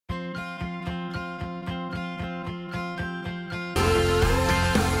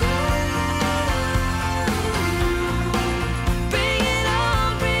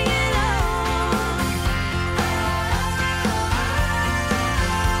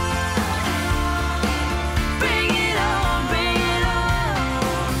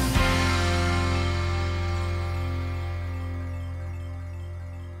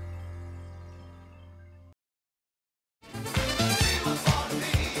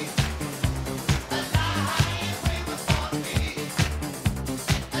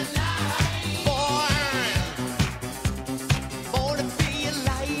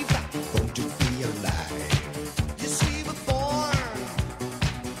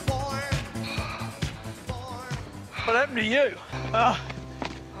What happened to you? I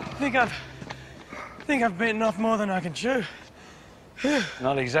think I've bitten off more than I can chew.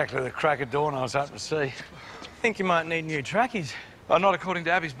 Not exactly the crack of dawn I was hoping to see. Think you might need new trackies. Oh, not according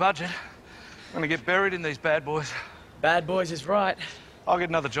to Abby's budget. I'm gonna get buried in these bad boys. Bad boys is right. I'll get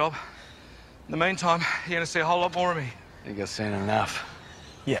another job. In the meantime, you're gonna see a whole lot more of me. I think I've seen enough.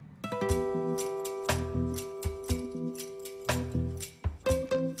 Yeah.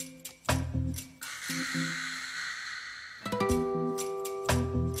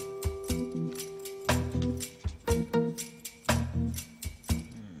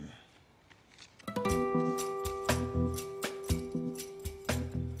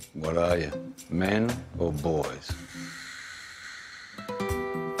 What are you, men or boys?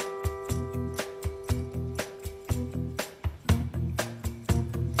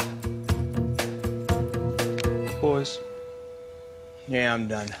 Boys. Yeah, I'm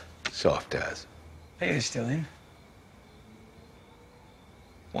done. Soft as. Peter's still in.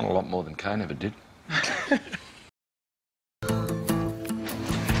 Want a lot more than Kane ever did.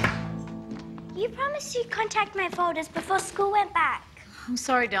 You promised you'd contact my folders before school went back. I'm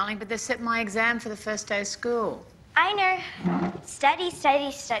sorry, darling, but they set my exam for the first day of school. I know. Study,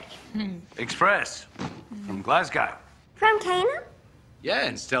 study, study. Express. From Glasgow. From Kane? Yeah,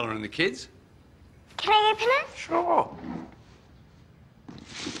 and Stella and the kids. Can I open it? Sure.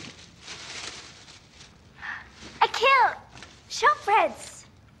 A kilt. Shortbreads.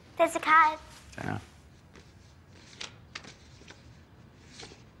 There's a card. Yeah.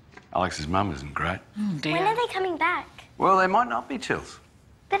 Alex's mum isn't great. Oh, dear. When are they coming back? Well, they might not be tills.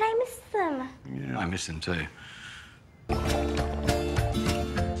 But I miss them. Yeah, I miss them too.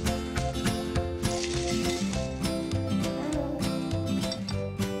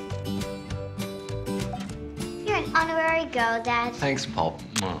 You're an honorary girl, Dad. Thanks, Pop.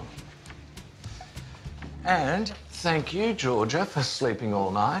 And thank you, Georgia, for sleeping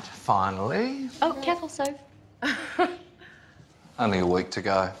all night, finally. Oh, careful, Soph. Only a week to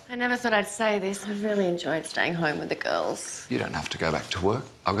go. I never thought I'd say this. I've really enjoyed staying home with the girls. You don't have to go back to work.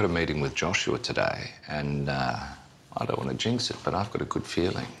 I've got a meeting with Joshua today, and I don't want to jinx it, but I've got a good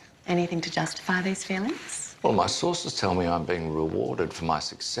feeling. Anything to justify these feelings? Well, my sources tell me I'm being rewarded for my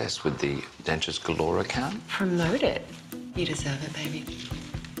success with the Dentures Galore account. Promote it. You deserve it, baby.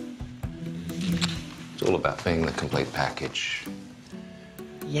 It's all about being the complete package.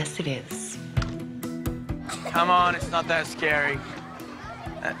 Yes, it is. Come on, it's not that scary.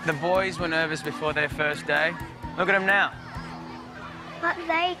 The boys were nervous before their first day. Look at them now. But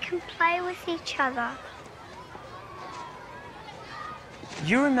they can play with each other.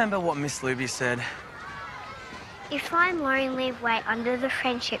 You remember what Miss Luby said? If I'm lonely, wait under the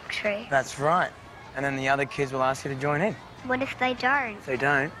friendship tree. That's right. And then the other kids will ask you to join in. What if they don't? If they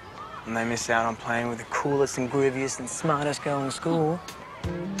don't, and they miss out on playing with the coolest and grooviest and smartest girl in school.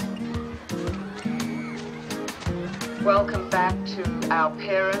 Welcome back to our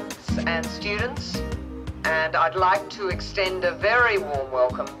parents and students, and I'd like to extend a very warm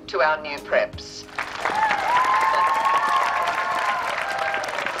welcome to our new preps.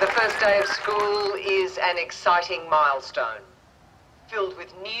 The first day of school is an exciting milestone, filled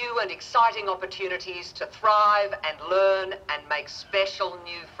with new and exciting opportunities to thrive and learn and make special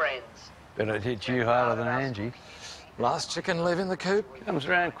new friends. Bet it hit you harder than Angie. Last chicken leaving the coop. Comes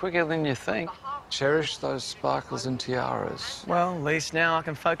around quicker than you think. Cherish those sparkles and tiaras. Well, at least now I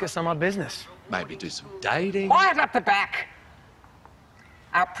can focus on my business. Maybe do some dating. Quiet up the back.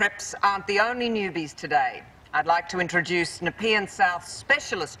 Our preps aren't the only newbies today. I'd like to introduce Nepean South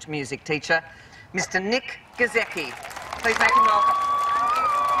specialist music teacher, Mr. Nick Gazecki. Please make him welcome.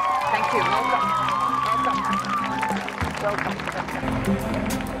 Thank you. Welcome.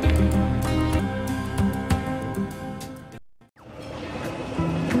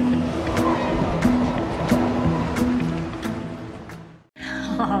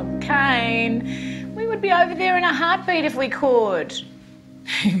 Oh, Kane, we would be over there in a heartbeat if we could.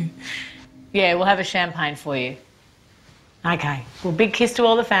 Yeah, we'll have a champagne for you. Okay, well, big kiss to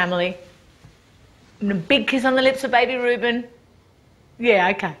all the family. And a big kiss on the lips of baby Ruben. Yeah,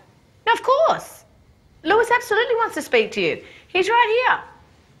 okay. No, of course. Lewis absolutely wants to speak to you. He's right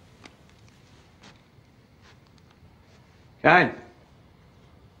here. Kane,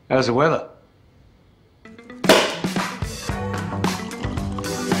 how's the weather?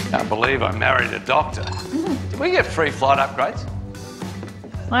 Can't believe I married a doctor. Did we get free flight upgrades?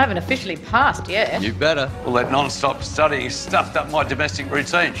 I haven't officially passed yet. You better. Well, that non-stop studying stuffed up my domestic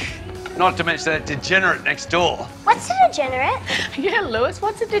routine. Not to mention that degenerate next door. What's a degenerate? Yeah, Lewis,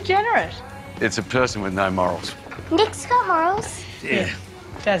 what's a degenerate? It's a person with no morals. Nick's got morals. Yeah.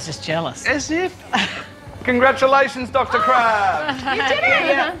 Dad's just jealous. As if. Congratulations, Dr. Crab. You did it!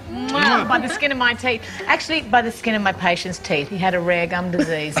 Yeah. Mwah, by the skin of my teeth. Actually, by the skin of my patient's teeth. He had a rare gum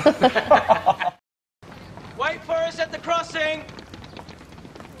disease. Wait for us at the crossing.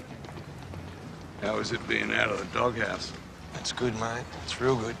 How is it being out of the doghouse? That's good, mate. It's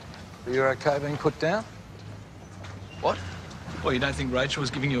real good. Are you okay being put down? What? Well, you don't think Rachel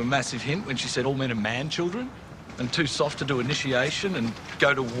was giving you a massive hint when she said all men are man-children? And too soft to do initiation and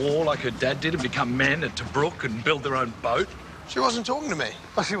go to war like her dad did and become men at Tobruk and build their own boat? She wasn't talking to me.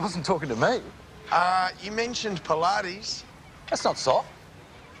 Oh, she wasn't talking to me. You mentioned Pilates. That's not soft.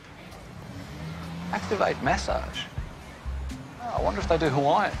 Activate massage. Oh, I wonder if they do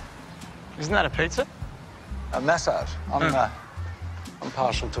Hawaiian. Isn't that a pizza? A massage. I'm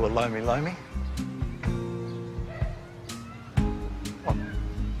partial to a lomi-lomi.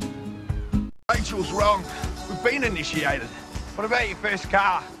 Rachel's wrong. We've been initiated. What about your first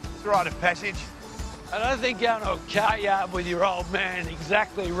car? It's a rite of passage. I don't think going to a car yard with your old man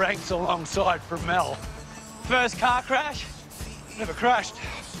exactly ranks alongside from Mel. First car crash? Never crashed,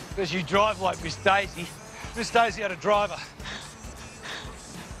 because you drive like Miss Daisy. Miss Daisy had a driver.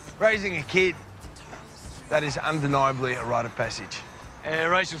 Raising a kid, that is undeniably a rite of passage. Yeah,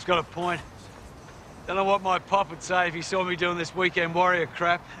 Rachel's got a point. Don't know what my pop would say if he saw me doing this weekend warrior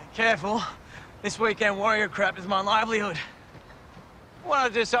crap. Careful. This weekend warrior crap is my livelihood. I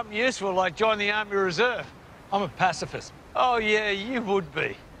want to do something useful, like join the Army Reserve. I'm a pacifist. Oh, yeah, you would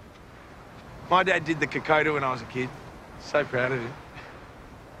be. My dad did the Kokoda when I was a kid. So proud of him.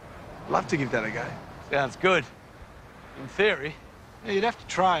 Love to give that a go. Sounds good. In theory. Yeah, you'd have to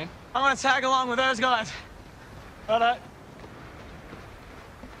train. I'm gonna tag along with those guys. Righto.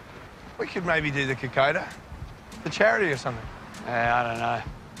 We could maybe do the Kokoda. The charity or something. Yeah, I don't know.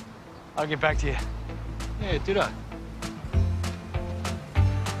 I'll get back to you. Yeah, ditto.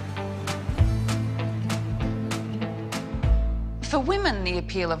 For women, the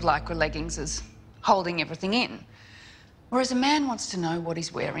appeal of lycra leggings is holding everything in, whereas a man wants to know what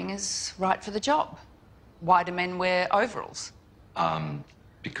he's wearing is right for the job. Why do men wear overalls?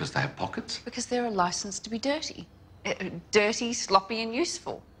 Because they have pockets? Because they're a licence to be dirty. Dirty, sloppy and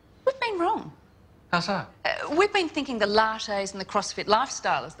useful. We've been wrong. How so? We've been thinking the lattes and the CrossFit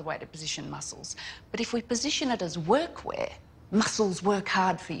lifestyle is the way to position muscles. But if we position it as workwear, muscles work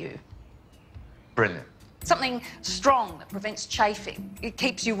hard for you. Brilliant. Something strong that prevents chafing. It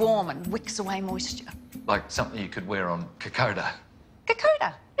keeps you warm and wicks away moisture. Like something you could wear on Kokoda.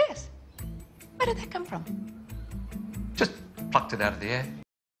 Kokoda, yes. Where did that come from? Just plucked it out of the air.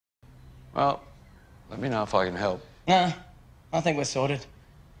 Well, let me know if I can help. Nah, I think we're sorted.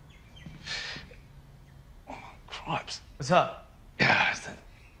 Cripes. What's up? Yeah,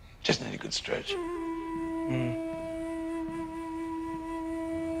 just need a good stretch.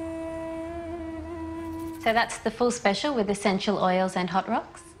 So that's the full special with essential oils and hot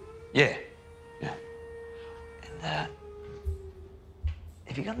rocks? Yeah. And,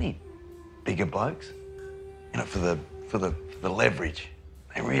 have you got any bigger blokes? You know, for the leverage.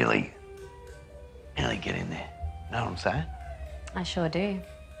 They really get in there. Know what I'm saying? I sure do.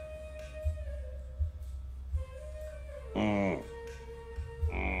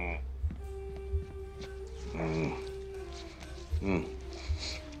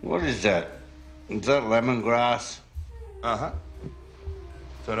 What is that? Is that lemongrass? Uh-huh.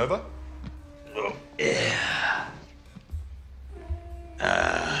 Is that over? Oh, yeah.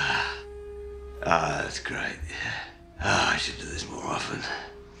 That's great. I should do this more often.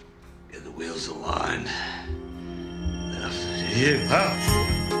 Get the wheels aligned. After you.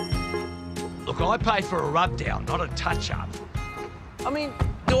 Look, I pay for a rub-down, not a touch-up. I mean,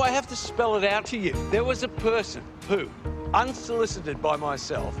 do I have to spell it out to you? There was a person who, unsolicited by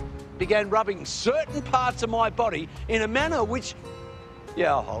myself, began rubbing certain parts of my body in a manner which...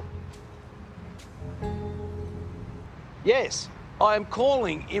 Yeah, I'll hold. Yes, I am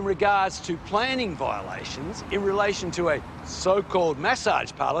calling in regards to planning violations in relation to a so-called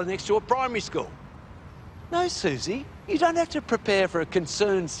massage parlour next to a primary school. No, Susie, you don't have to prepare for a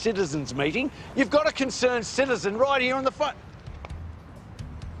concerned citizens meeting. You've got a concerned citizen right here on the front.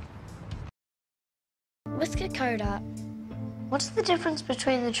 What's Kokoda? What's the difference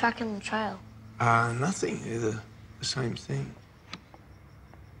between the track and the trail? Nothing. They're the same thing.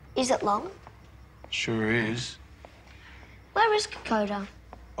 Is it long? Sure is. Where is Kokoda?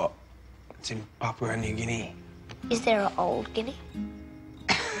 Oh, it's in Papua New Guinea. Is there an old Guinea?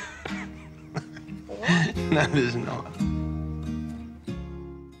 No, there's not.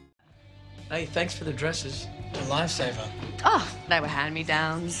 Hey, thanks for the dresses. A lifesaver. Oh, they were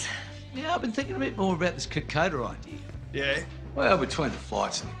hand-me-downs. Yeah, I've been thinking a bit more about this Kokoda idea. Yeah? Well, between the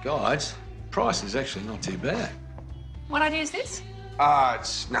flights and the guides, price is actually not too bad. What idea is this?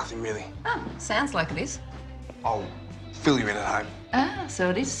 It's nothing really. Oh, sounds like it is. I'll fill you in at home. Ah, so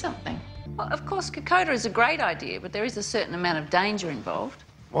it is something. Well, of course, Kokoda is a great idea, but there is a certain amount of danger involved.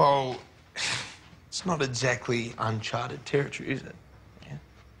 Well, it's not exactly uncharted territory, is it? Yeah.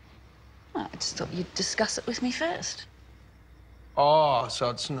 Well, I just thought you'd discuss it with me first. Oh, so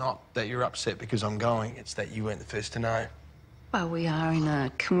it's not that you're upset because I'm going, it's that you weren't the first to know. Well, we are in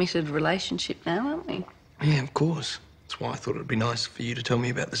a committed relationship now, aren't we? Yeah, of course. That's why I thought it'd be nice for you to tell me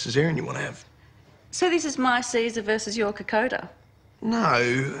about the cesarean you want to have. So this is my Caesar versus your Kokoda? No,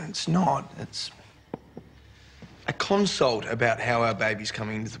 it's not. It's a consult about how our baby's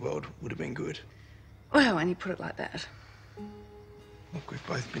coming into the world would have been good. Well, when you put it like that. Look, we've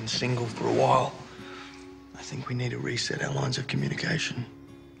both been single for a while. I think we need to reset our lines of communication.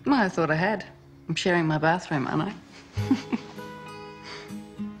 Well, I thought I had. I'm sharing my bathroom, aren't I?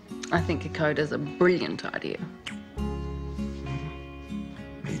 I think Kokoda's a brilliant idea.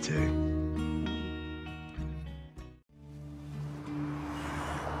 Me too.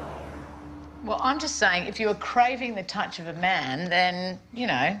 Well, I'm just saying, if you were craving the touch of a man, then, you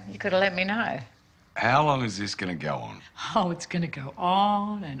know, you could have let me know. How long is this going to go on? Oh, it's going to go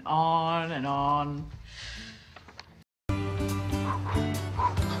on and on and on.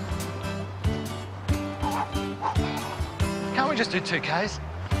 Can't we just do 2Ks?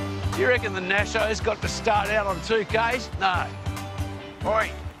 You reckon the Nasho's got to start out on 2Ks? No. Oi,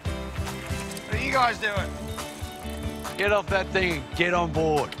 what are you guys doing? Get off that thing and get on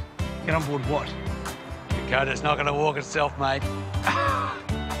board. Get on board what? Kokoda's not going to walk itself, mate.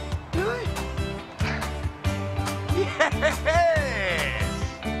 Really?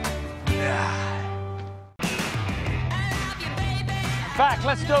 Yes! Back,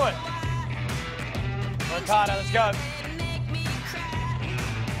 let's do it. Work harder, let's go.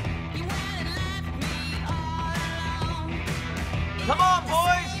 Come on,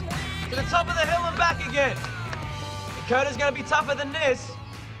 boys! To the top of the hill and back again. Kokoda's gonna be tougher than this.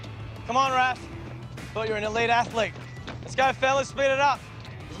 Come on, Raph. Thought you were an elite athlete. Let's go, fellas, speed it up.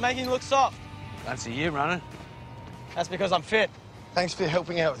 He's making you look soft. Fancy you running. That's because I'm fit. Thanks for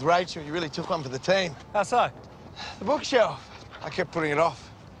helping out with Rachel. You really took one for the team. How so? The bookshelf. I kept putting it off.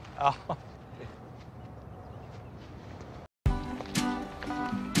 Oh.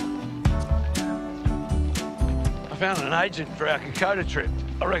 I found an agent for our Kokoda trip.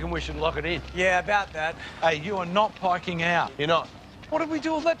 I reckon we should lock it in. Yeah, about that. Hey, you are not piking out. You're not? What did we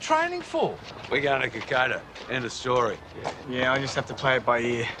do all that training for? We're going to Kokoda. End of story. Yeah, I just have to play it by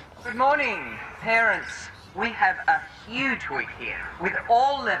ear. Good morning, parents. We have a huge week here, with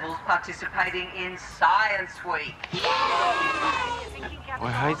all levels participating in Science Week.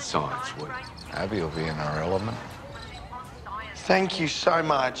 I hate Science Week. Abby will be in her element. Thank you so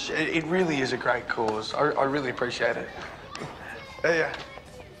much. It really is a great cause. I really appreciate it. Hey.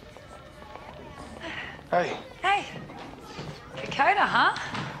 Hey. Hey. Kokoda, huh?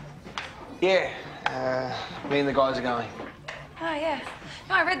 Yeah. Me and the guys are going. Oh, yeah.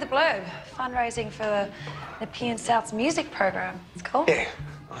 No, I read the blurb. Fundraising for the Nepean South's music program. It's cool.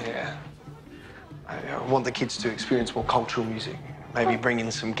 Yeah. I want the kids to experience more cultural music. Maybe bring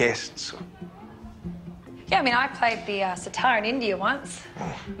in some guests. Yeah, I mean, I played the sitar in India once.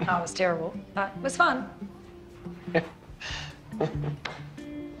 I was terrible, but it was fun.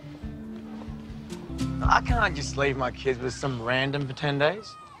 I can't just leave my kids with some random for 10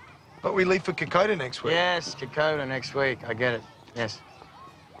 days. But we leave for Kokoda next week. Yes, Kokoda next week. I get it. Yes.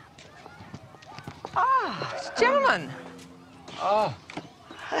 Ah, gentlemen. Oh.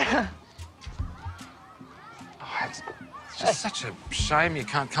 It's just such a shame you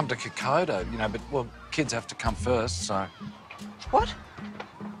can't come to Kokoda, you know, but, well, kids have to come first, so... What?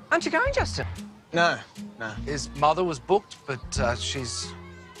 Aren't you going, Justin? No. His mother was booked, but she's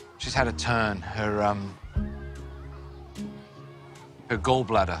had a turn. Her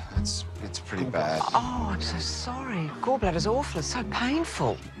gallbladder, it's pretty bad. Oh, I'm so sorry. Gallbladder's awful. It's so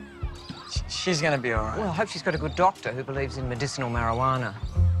painful. She's gonna be all right. Well, I hope she's got a good doctor who believes in medicinal marijuana.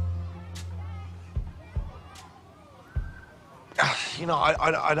 You know,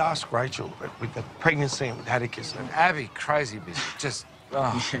 I'd ask Rachel, but with the pregnancy and with Atticus and... Abby, crazy busy. Just,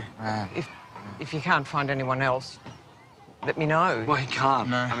 oh, man. If you can't find anyone else, let me know. Well, he can't.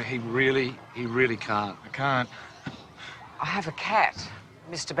 No. I mean, he really can't. I can't. I have a cat,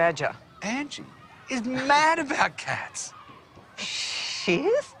 Mr. Badger. Angie is mad about cats. She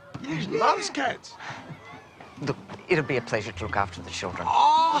is? Yeah, she loves cats. Look, it'll be a pleasure to look after the children.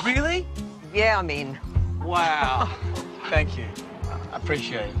 Oh, really? Yeah, I mean... Wow. Thank you. I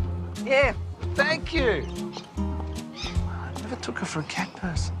appreciate it. Yeah, thank you. I never took her for a cat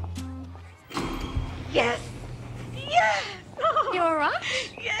person. Yes. Yes. Oh. You all right?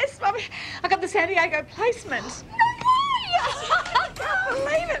 Yes, Mummy. I got the San Diego placement. I can't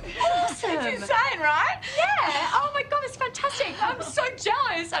believe it. Awesome. It's insane, right? Yeah. Oh my God, it's fantastic. I'm so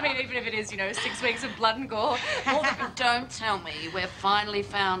jealous. I mean, even if it is, 6 weeks of blood and gore. Don't tell me we've finally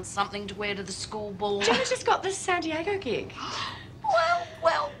found something to wear to the school ball. Gemma just got the San Diego gig.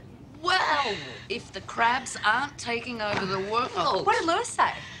 Well, if the crabs aren't taking over the world. What did Lewis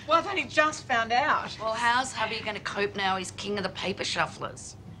say? Well, I've only just found out. Well, how's hubby going to cope now he's king of the paper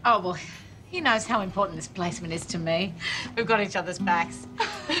shufflers? Oh, well, he knows how important this placement is to me. We've got each other's backs.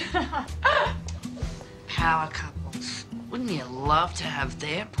 Power couples. Wouldn't you love to have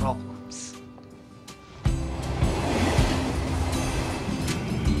their problems?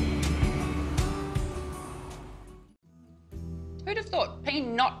 Who'd have thought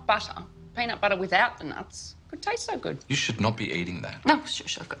peanut butter without the nuts, could taste so good? You should not be eating that. No,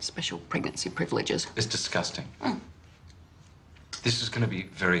 shush, I've got special pregnancy privileges. It's disgusting. This is going to be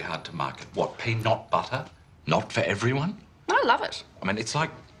very hard to market. What, peanut butter? Not for everyone? I love it. I mean, it's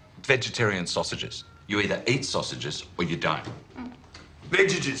like vegetarian sausages. You either eat sausages or you don't.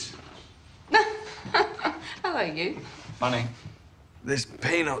 Vegetages. Hello, you. Money. This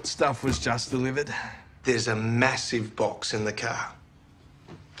peanut stuff was just delivered. There's a massive box in the car.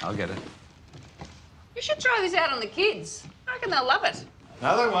 I'll get it. You should try this out on the kids. I reckon they'll love it.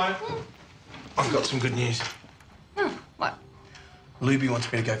 No, they won't. I've got some good news. What? Luby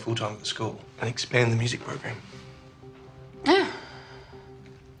wants me to go full-time at the school and expand the music program. Yeah.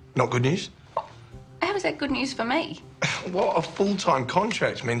 Not good news? How is that good news for me? Well, a full-time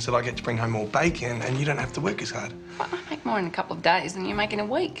contract means that I get to bring home more bacon and you don't have to work as hard. I make more in a couple of days than you make in a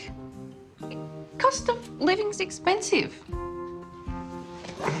week. Cost of living's expensive.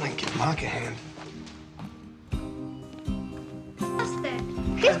 I'm gonna give Mark a hand. What's that?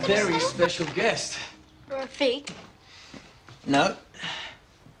 A very special guest. Rafik. No.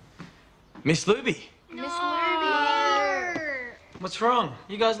 Miss Luby. Miss Luby. What's wrong?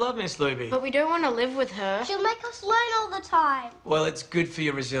 You guys love Miss Luby. But we don't want to live with her. She'll make us learn all the time. Well, it's good for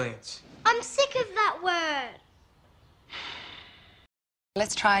your resilience. I'm sick of that word.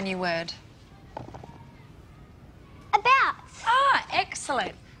 Let's try a new word. About. Ah,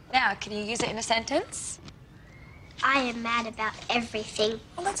 excellent. Now, can you use it in a sentence? I am mad about everything.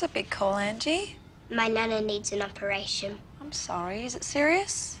 Well, that's a big call, Angie. My nana needs an operation. I'm sorry, is it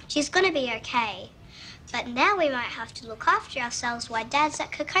serious? She's gonna be okay. But now we might have to look after ourselves while Dad's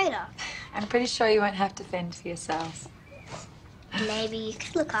at Kokoda. I'm pretty sure you won't have to fend for yourselves. Maybe you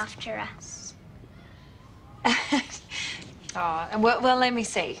could look after us. Oh, and well, let me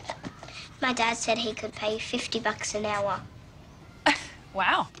see. My dad said he could pay $50 an hour.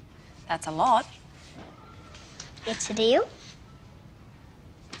 Wow, that's a lot. It's a deal?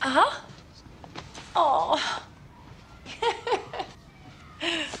 Uh-huh. Oh.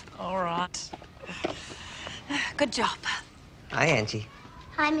 All right. Good job. Hi, Angie.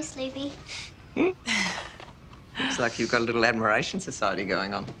 Hi, Miss Luby. Looks like you've got a little admiration society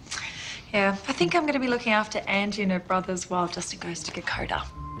going on. Yeah, I think I'm going to be looking after Angie and her brothers while Justin goes to Kokoda.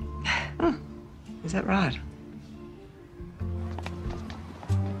 Is that right?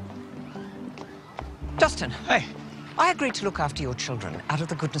 Justin. Hey. I agreed to look after your children out of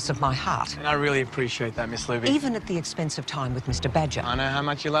the goodness of my heart. And I really appreciate that, Miss Luby. Even at the expense of time with Mr. Badger. I know how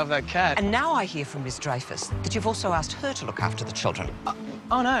much you love that cat. And now I hear from Miss Dreyfus that you've also asked her to look after the children.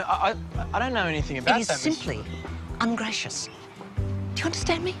 Oh, no, I don't know anything about that. It is simply ungracious. Do you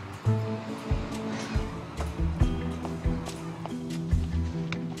understand me?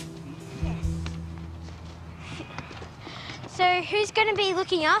 So who's going to be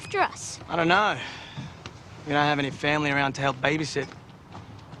looking after us? I don't know. We don't have any family around to help babysit.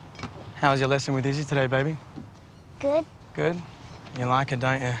 How was your lesson with Izzy today, baby? Good. Good? You like her,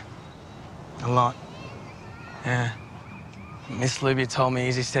 don't you? A lot. Yeah. Miss Luby told me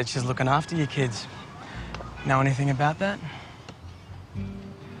Izzy said she's looking after your kids. Know anything about that?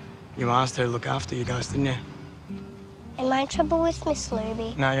 You asked her to look after you guys, didn't you? Am I in trouble with Miss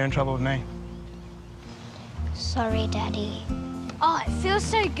Luby? No, you're in trouble with me. Sorry, Daddy. Oh, it feels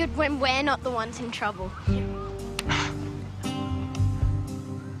so good when we're not the ones in trouble.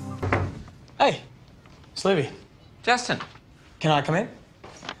 Hey, it's Luby. Justin. Can I come in?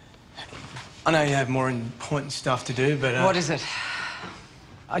 I know you have more important stuff to do, but... What is it?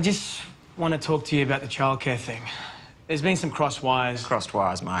 I just want to talk to you about the childcare thing. There's been some crossed wires. Crossed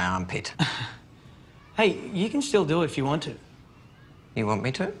wires, my armpit. Hey, you can still do it if you want to. You want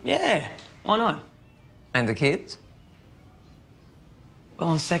me to? Yeah, why not? And the kids? Well,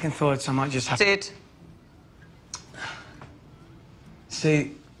 on second thoughts, I might just have... Sit.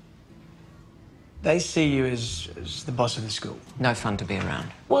 See, They see you as the boss of the school. No fun to be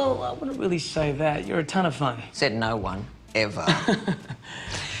around. Well, I wouldn't really say that. You're a ton of fun. Said no one, ever.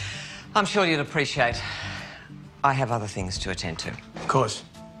 I'm sure you'd appreciate I have other things to attend to. Of course.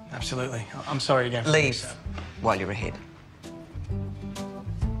 Absolutely. I'm sorry again. Leave while you're ahead.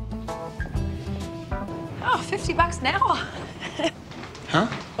 Oh, $50 an hour. Huh?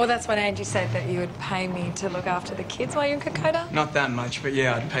 Well, that's what Angie said, that you would pay me to look after the kids while you're in Kokoda. Not that much, but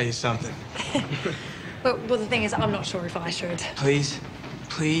yeah, I'd pay you something. Well, the thing is, I'm not sure if I should. Please?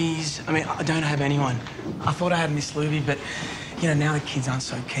 Please? I mean, I don't have anyone. I thought I had Miss Luby, but, you know, now the kids aren't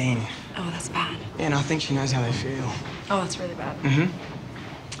so keen. Oh, that's bad. Yeah, and I think she knows how they feel. Oh, that's really bad.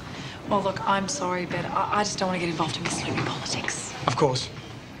 Mm-hmm. Well, look, I'm sorry, but I just don't want to get involved in Miss Luby politics. Of course.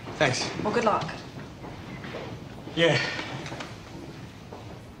 Thanks. Well, good luck. Yeah.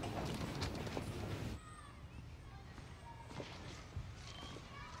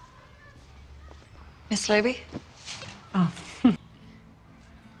 Miss Luby? Oh.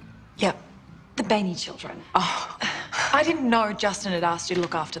 Yep. The Bainey children. Oh. I didn't know Justin had asked you to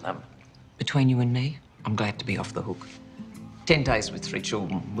look after them. Between you and me, I'm glad to be off the hook. 10 days with 3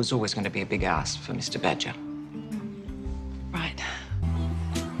 children was always going to be a big ask for Mr. Badger. Right.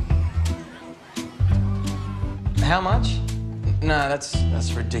 How much? No,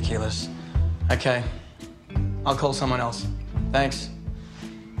 that's ridiculous. Okay. I'll call someone else. Thanks.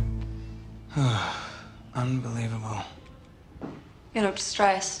 Unbelievable. You looked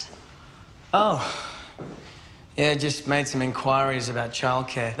stressed. Oh. Yeah, just made some inquiries about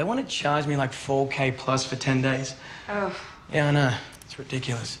childcare. They want to charge me like $4K plus for 10 days. Oh. Yeah, I know. It's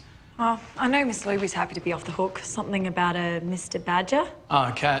ridiculous. Well, I know Miss Luby's happy to be off the hook. Something about a Mr. Badger. Oh,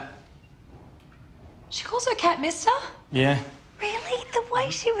 a cat. She calls her cat Mister? Yeah. Really? The way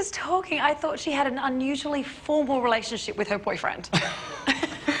she was talking, I thought she had an unusually formal relationship with her boyfriend.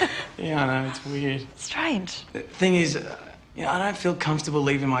 Yeah, I know. It's weird. Strange. The thing is, you know, I don't feel comfortable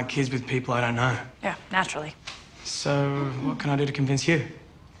leaving my kids with people I don't know. Yeah, naturally. So, what can I do to convince you?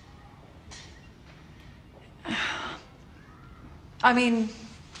 I mean,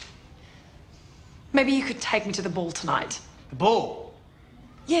 maybe you could take me to the ball tonight. The ball?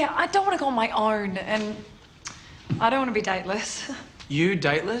 Yeah, I don't want to go on my own, and I don't want to be dateless. You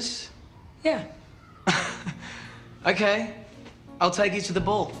dateless? Yeah. Okay. I'll take you to the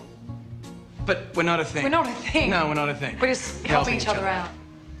ball. But we're not a thing. We're not a thing. No, we're not a thing. We're just helping each other out.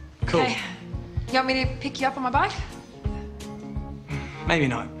 Cool. Okay. You want me to pick you up on my bike? Maybe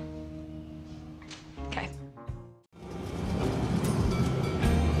not. Okay.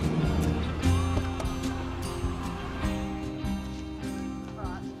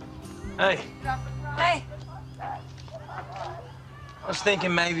 Hey, Hey. I was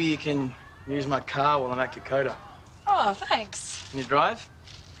thinking maybe you can use my car while I'm at Kokoda. Oh, thanks. Can you drive?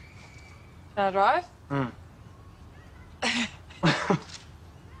 Can I drive? Hmm.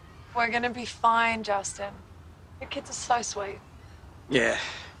 We're gonna be fine, Justin. Your kids are so sweet. Yeah.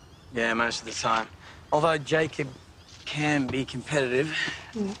 Yeah, most of the time. Although Jacob can be competitive.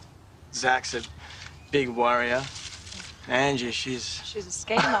 Zach's a big warrior. Angie, she's a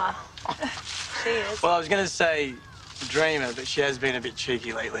schemer. She is. Well, I was going to say a dreamer, but she has been a bit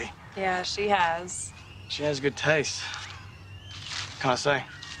cheeky lately. Yeah, she has. She has good taste. What can I say?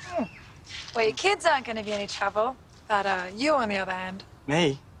 Well, your kids aren't gonna be any trouble, but you, on the other hand.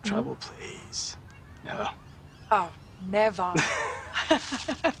 Me? Trouble, please. Never. Oh, never.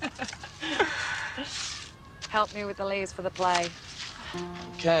 Help me with the leaves for the play.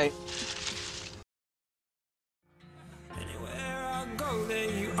 Okay. Anywhere I go,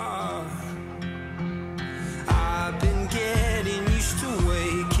 there you are. I've been getting used to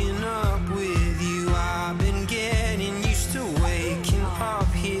waking up with you. I've been getting used to waking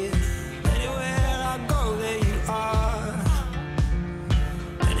up here. Anywhere I go, there you are.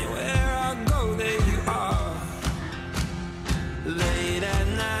 Anywhere I go, there you are. Late at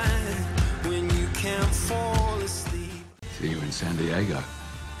night when you can't fall asleep. See you in San Diego.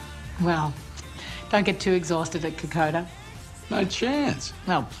 Well, don't get too exhausted at Kokoda. No chance.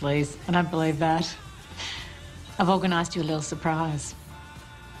 Oh, please. I don't believe that. I've organised you a little surprise.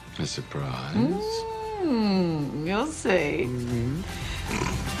 A surprise? You'll see.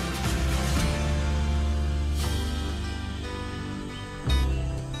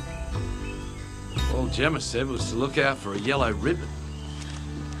 All Gemma said was to look out for a yellow ribbon.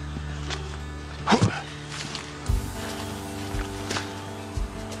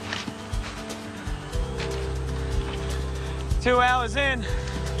 Two hours in.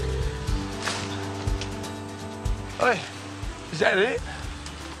 Oi, is that it?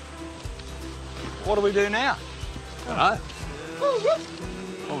 What do we do now? All right.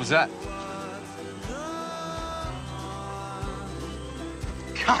 What was that?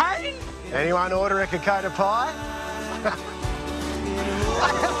 Kane? Anyone order a Kokoda pie?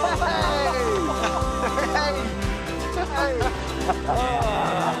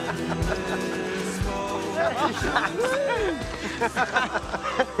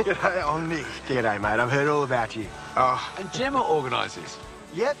 G'day, I'm Nick. G'day, mate. I've heard all about you. Oh. And Gemma organises?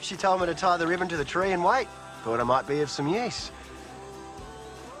 Yep, she told me to tie the ribbon to the tree and wait. Thought I might be of some use.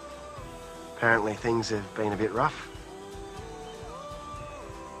 Apparently things have been a bit rough.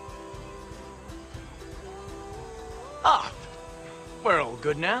 Oh, we're all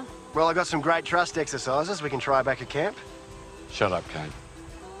good now. Well, I got some great trust exercises we can try back at camp. Shut up, Kane.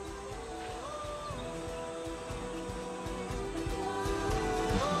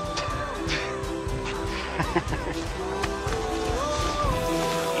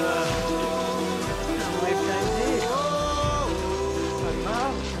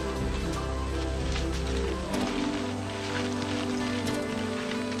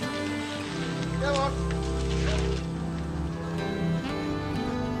 Come on.